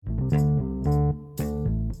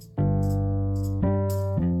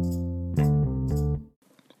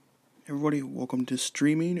Everybody, welcome to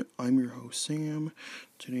Streaming. I'm your host, Sam.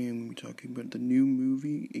 Today I'm going to be talking about the new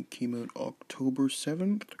movie. It came out October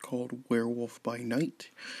 7th, called Werewolf by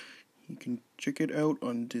Night. You can check it out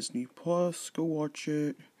on Disney+. Go watch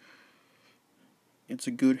it. It's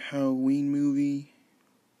a good Halloween movie.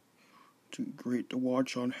 It's great to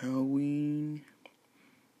watch on Halloween.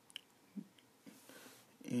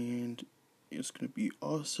 And it's going to be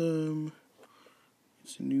awesome.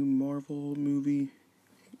 It's a new Marvel movie.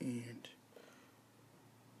 And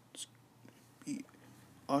it's gonna be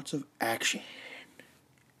lots of action.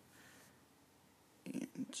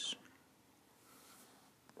 And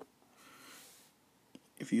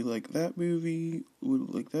if you like that movie, would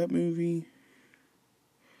like that movie,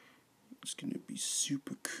 it's gonna be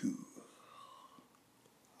super cool.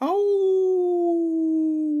 Oh!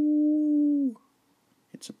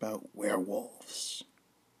 It's about werewolves.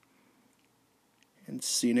 And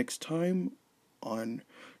see you next time on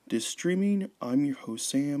This Streaming. I'm your host,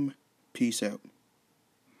 Sam. Peace out.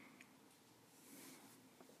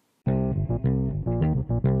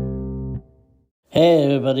 Hey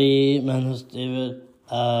everybody, my name is David.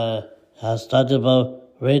 I started about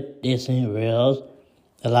Red Disney Reels,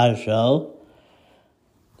 a live show.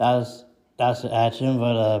 That's the action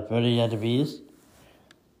for the Beauty and the Beast.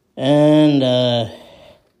 And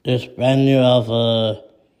there's brand new of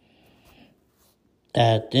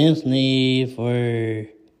at Disney for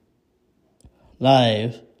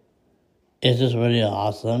live. It's just really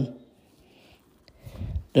awesome.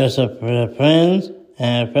 There's a prince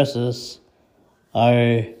and a princess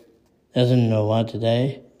doesn't know what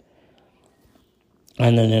today.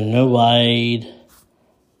 And then there's no white.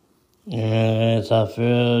 And it's a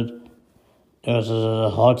food. There's a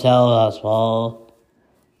hotel as well.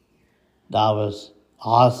 That was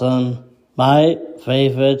awesome. My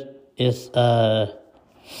favorite is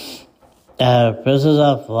Princess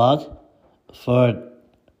of What for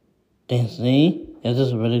Disney. It's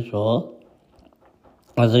just really cool.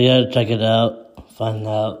 I think you gotta check it out, find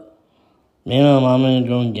out. Me and my mom are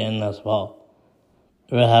going again as well.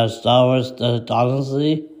 If it has Star Wars The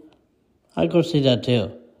Galaxy, I go see that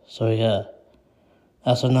too. So yeah.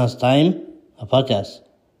 That's the next time, a podcast.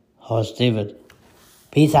 Host David.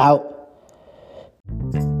 Peace out.